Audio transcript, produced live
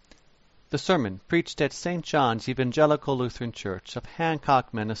The sermon preached at St. John's Evangelical Lutheran Church of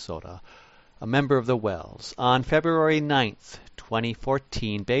Hancock, Minnesota, a member of the Wells, on February 9th,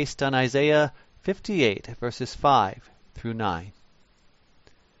 2014, based on Isaiah 58, verses 5 through 9.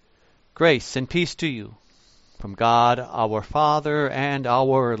 Grace and peace to you from God our Father and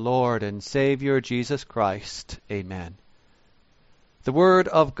our Lord and Savior Jesus Christ. Amen. The Word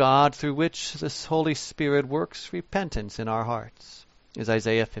of God through which this Holy Spirit works repentance in our hearts is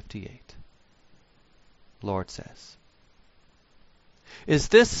Isaiah 58. The Lord says, "Is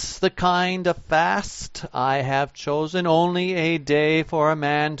this the kind of fast I have chosen, only a day for a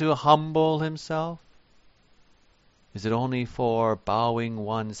man to humble himself? Is it only for bowing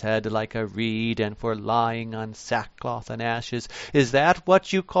one's head like a reed and for lying on sackcloth and ashes? Is that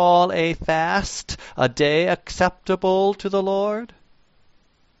what you call a fast, a day acceptable to the Lord?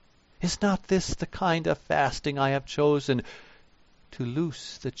 Is not this the kind of fasting I have chosen, to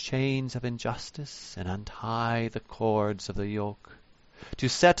loose the chains of injustice and untie the cords of the yoke, to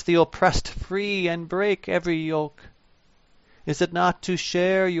set the oppressed free and break every yoke? Is it not to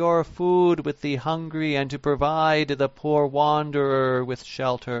share your food with the hungry and to provide the poor wanderer with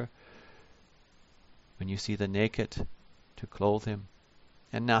shelter? When you see the naked, to clothe him,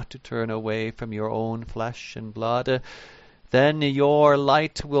 and not to turn away from your own flesh and blood? Then your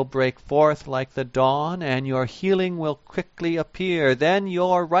light will break forth like the dawn, and your healing will quickly appear. Then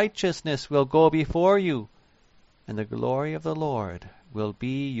your righteousness will go before you, and the glory of the Lord will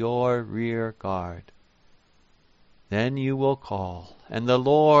be your rear guard. Then you will call, and the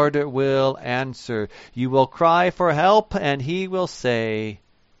Lord will answer. You will cry for help, and he will say,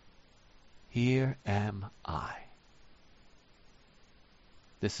 'Here am I.'"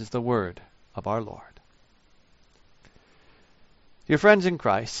 This is the word of our Lord. Dear friends in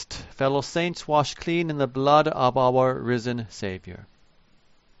Christ, fellow saints washed clean in the blood of our risen Savior,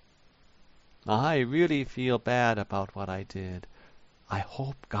 I really feel bad about what I did. I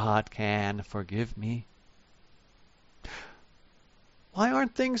hope God can forgive me. Why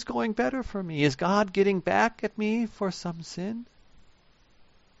aren't things going better for me? Is God getting back at me for some sin?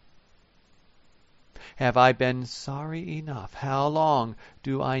 Have I been sorry enough? How long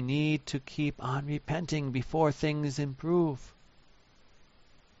do I need to keep on repenting before things improve?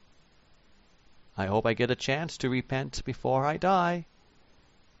 I hope I get a chance to repent before I die.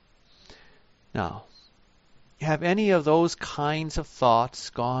 Now, have any of those kinds of thoughts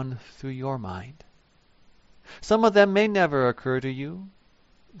gone through your mind? Some of them may never occur to you.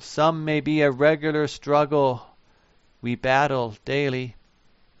 Some may be a regular struggle we battle daily.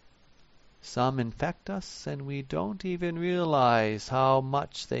 Some infect us, and we don't even realize how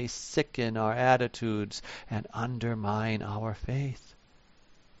much they sicken our attitudes and undermine our faith.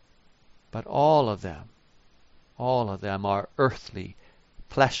 But all of them are earthly,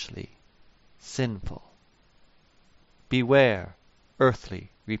 fleshly, sinful. Beware earthly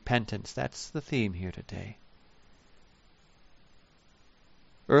repentance. That's the theme here today.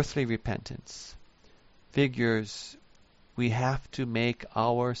 Earthly repentance figures we have to make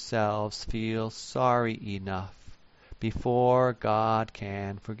ourselves feel sorry enough before God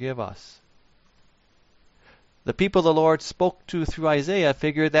can forgive us. The people the Lord spoke to through Isaiah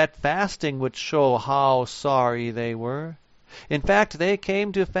figured that fasting would show how sorry they were. In fact, they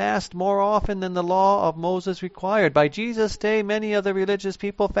came to fast more often than the law of Moses required. By Jesus' day, many of the religious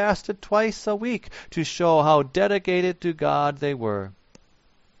people fasted twice a week to show how dedicated to God they were.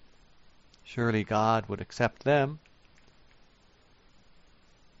 Surely God would accept them.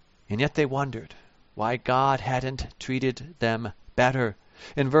 And yet they wondered why God hadn't treated them better.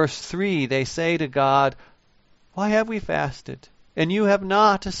 In verse 3, they say to God, "Why have we fasted, and you have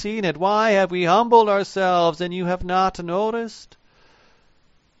not seen it? Why have we humbled ourselves, and you have not noticed?"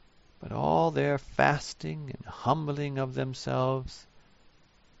 But all their fasting and humbling of themselves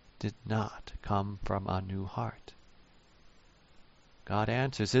did not come from a new heart. God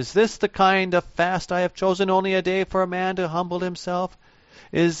answers, "Is this the kind of fast I have chosen, only a day for a man to humble himself?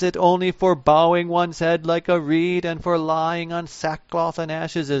 Is it only for bowing one's head like a reed and for lying on sackcloth and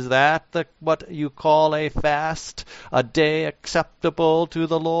ashes? Is that what you call a fast, a day acceptable to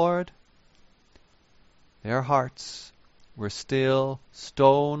the Lord?" Their hearts were still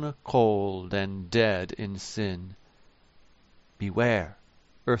stone cold and dead in sin. Beware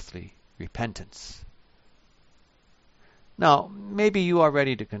earthly repentance. Now, maybe you are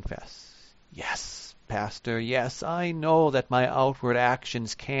ready to confess. "Yes, Pastor, yes, I know that my outward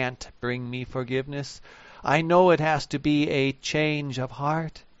actions can't bring me forgiveness. I know it has to be a change of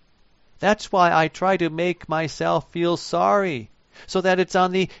heart. That's why I try to make myself feel sorry, so that it's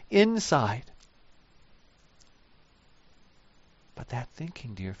on the inside. But that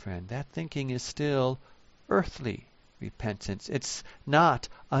thinking, dear friend, that thinking is still earthly repentance. It's not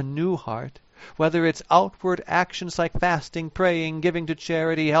a new heart. Whether it's outward actions like fasting, praying, giving to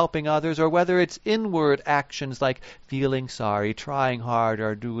charity, helping others, or whether it's inward actions like feeling sorry, trying hard,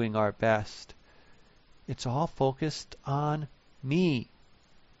 or doing our best, it's all focused on me.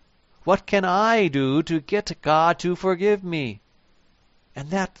 What can I do to get God to forgive me?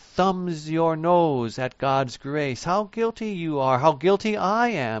 And that thumbs your nose at God's grace. How guilty you are, how guilty I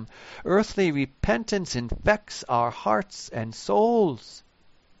am. Earthly repentance infects our hearts and souls,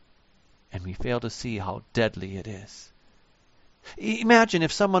 and we fail to see how deadly it is. Imagine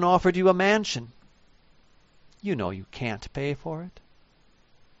if someone offered you a mansion. You know you can't pay for it.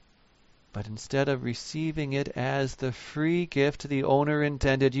 But instead of receiving it as the free gift the owner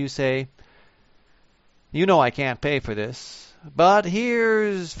intended, you say, "You know I can't pay for this, but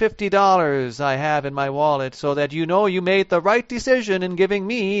here's $50 I have in my wallet so that you know you made the right decision in giving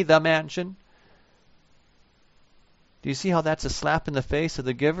me the mansion." Do you see how that's a slap in the face of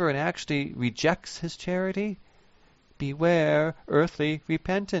the giver and actually rejects his charity? Beware earthly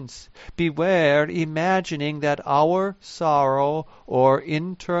repentance. Beware imagining that our sorrow or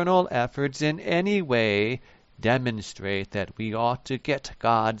internal efforts in any way demonstrate that we ought to get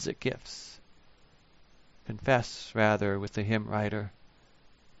God's gifts. Confess, rather, with the hymn writer,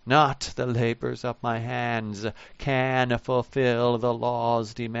 "Not the labors of my hands can fulfill the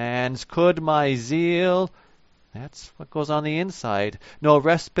law's demands. Could my zeal," that's what goes on the inside, "no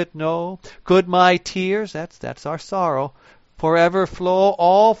respite know? Could my tears," that's our sorrow, "forever flow,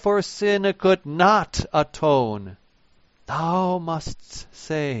 all for sin could not atone. Thou must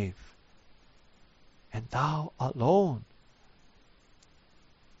save, and thou alone."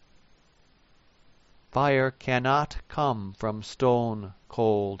 Fire cannot come from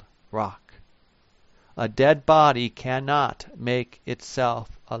stone-cold rock. A dead body cannot make itself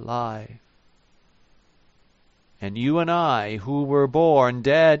alive. And you and I, who were born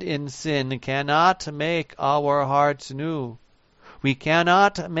dead in sin, cannot make our hearts new. We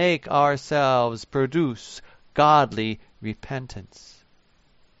cannot make ourselves produce godly repentance.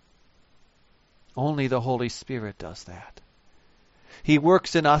 Only the Holy Spirit does that. He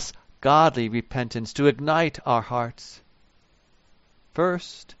works in us godly repentance to ignite our hearts.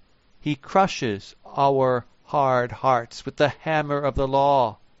 First, He crushes our hard hearts with the hammer of the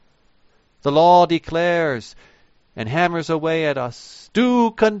law. The law declares and hammers away at us,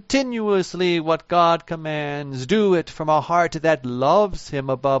 "Do continuously what God commands. Do it from a heart that loves Him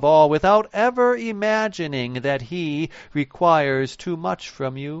above all, without ever imagining that He requires too much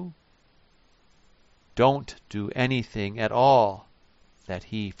from you. Don't do anything at all that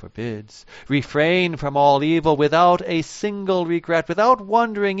He forbids. Refrain from all evil without a single regret, without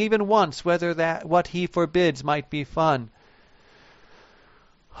wondering even once whether that what He forbids might be fun."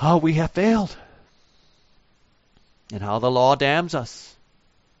 How we have failed, and how the law damns us.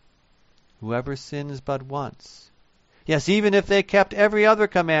 Whoever sins but once, yes, even if they kept every other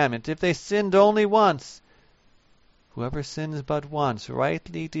commandment, if they sinned only once, whoever sins but once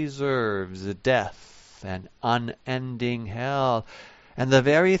rightly deserves death and unending hell. And the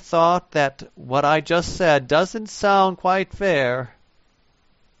very thought that what I just said doesn't sound quite fair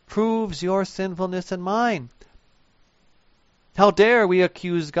proves your sinfulness and mine. How dare we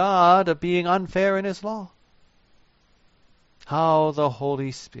accuse God of being unfair in His law? How the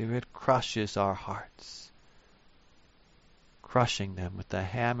Holy Spirit crushes our hearts, crushing them with the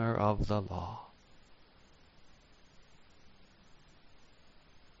hammer of the law.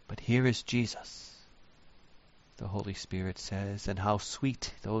 But here is Jesus, the Holy Spirit says, and how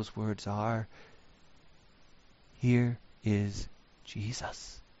sweet those words are. Here is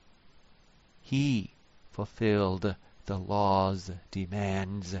Jesus. He fulfilled the law's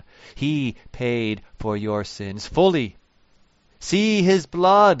demands. He paid for your sins fully. See His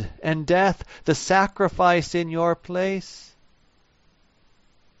blood and death, the sacrifice in your place.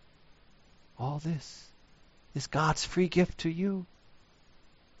 All this is God's free gift to you.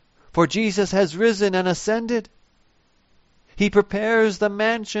 For Jesus has risen and ascended. He prepares the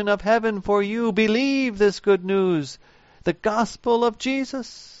mansion of heaven for you. Believe this good news, the gospel of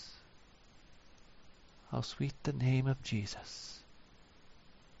Jesus. How sweet the name of Jesus.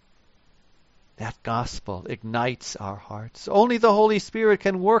 That gospel ignites our hearts. Only the Holy Spirit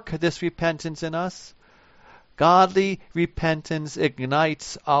can work this repentance in us. Godly repentance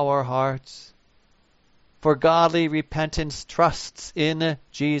ignites our hearts. For godly repentance trusts in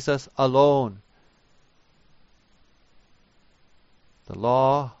Jesus alone. The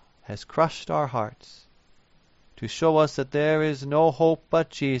law has crushed our hearts to show us that there is no hope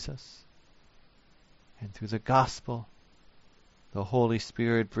but Jesus. And through the gospel, the Holy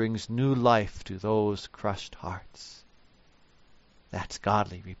Spirit brings new life to those crushed hearts. That's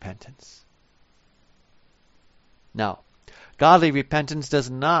godly repentance. Now, godly repentance does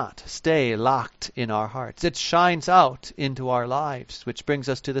not stay locked in our hearts. It shines out into our lives, which brings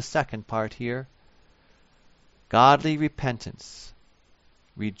us to the second part here. Godly repentance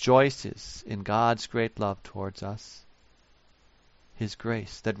rejoices in God's great love towards us. His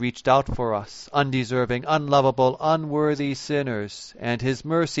grace that reached out for us, undeserving, unlovable, unworthy sinners, and His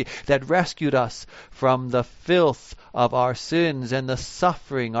mercy that rescued us from the filth of our sins and the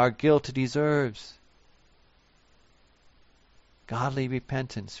suffering our guilt deserves. Godly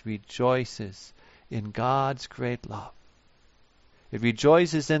repentance rejoices in God's great love. It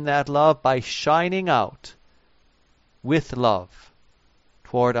rejoices in that love by shining out with love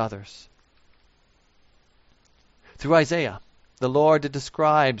toward others. Through Isaiah, the Lord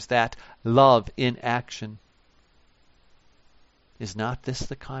describes that love in action. Is not this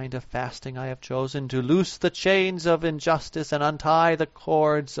the kind of fasting I have chosen, to loose the chains of injustice and untie the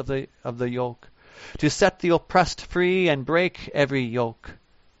cords of the yoke, to set the oppressed free and break every yoke?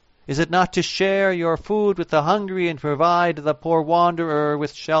 Is it not to share your food with the hungry and provide the poor wanderer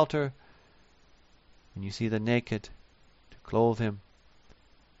with shelter? When you see the naked, to clothe him,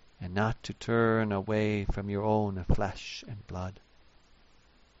 and not to turn away from your own flesh and blood.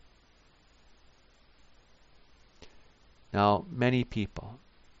 Now, many people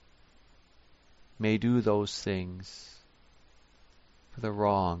may do those things for the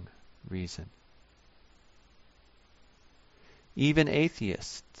wrong reason. Even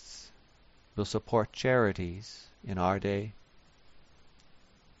atheists will support charities in our day.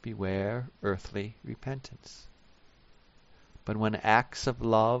 Beware earthly repentance. But when acts of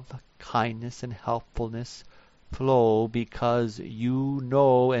love, kindness, and helpfulness flow because you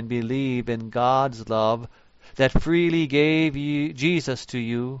know and believe in God's love that freely gave Jesus to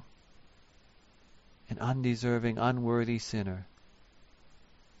you, an undeserving, unworthy sinner,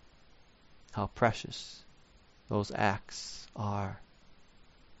 how precious those acts are.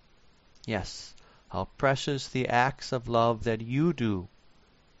 Yes, how precious the acts of love that you do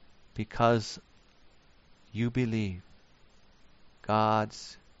because you believe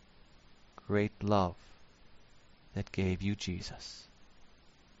God's great love that gave you Jesus.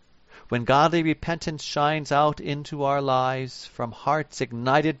 When godly repentance shines out into our lives from hearts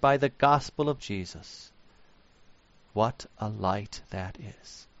ignited by the gospel of Jesus, what a light that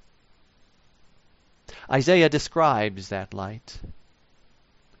is. Isaiah describes that light.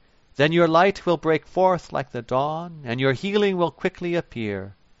 Then your light will break forth like the dawn, and your healing will quickly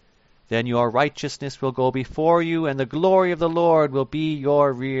appear. Then your righteousness will go before you, and the glory of the Lord will be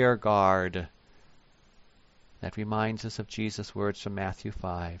your rear guard. That reminds us of Jesus' words from Matthew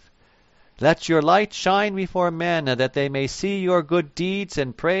 5. Let your light shine before men, that they may see your good deeds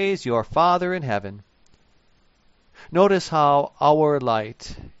and praise your Father in heaven. Notice how our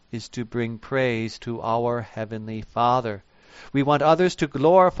light is to bring praise to our Heavenly Father. We want others to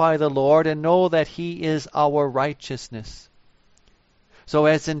glorify the Lord and know that He is our righteousness. So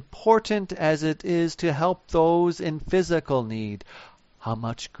as important as it is to help those in physical need, how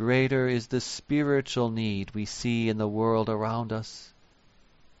much greater is the spiritual need we see in the world around us.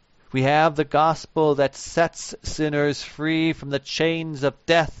 We have the gospel that sets sinners free from the chains of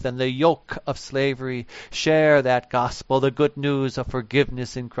death and the yoke of slavery. Share that gospel, the good news of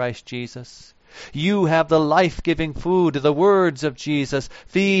forgiveness in Christ Jesus. You have the life-giving food, the words of Jesus.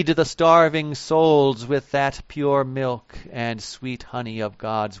 Feed the starving souls with that pure milk and sweet honey of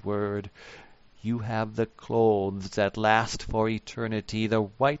God's word. You have the clothes that last for eternity, the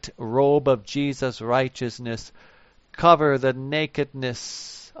white robe of Jesus' righteousness. Cover the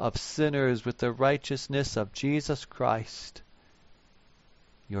nakedness of sinners with the righteousness of Jesus Christ.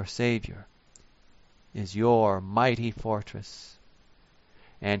 Your Savior is your mighty fortress,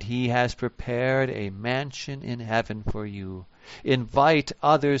 and He has prepared a mansion in heaven for you. Invite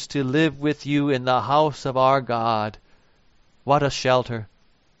others to live with you in the house of our God. What a shelter!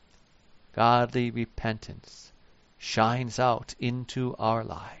 Godly repentance shines out into our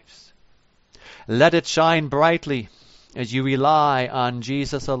lives. Let it shine brightly as you rely on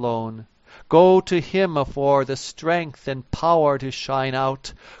Jesus alone. Go to Him for the strength and power to shine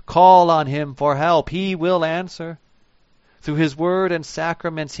out. Call on Him for help. He will answer. Through His word and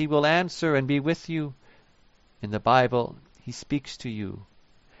sacraments He will answer and be with you. In the Bible He speaks to you.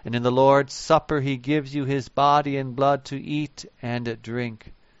 And in the Lord's Supper He gives you His body and blood to eat and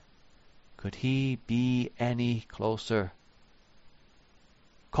drink. Could He be any closer?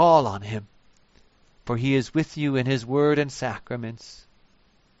 Call on Him, for He is with you in His word and sacraments.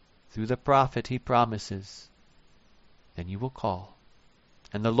 Through the prophet He promises, then you will call,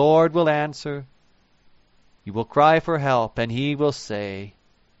 and the Lord will answer. You will cry for help, and He will say,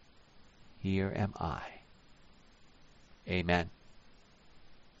 Here am I. Amen.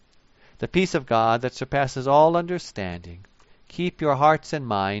 The peace of God that surpasses all understanding, keep your hearts and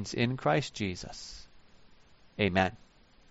minds in Christ Jesus. Amen.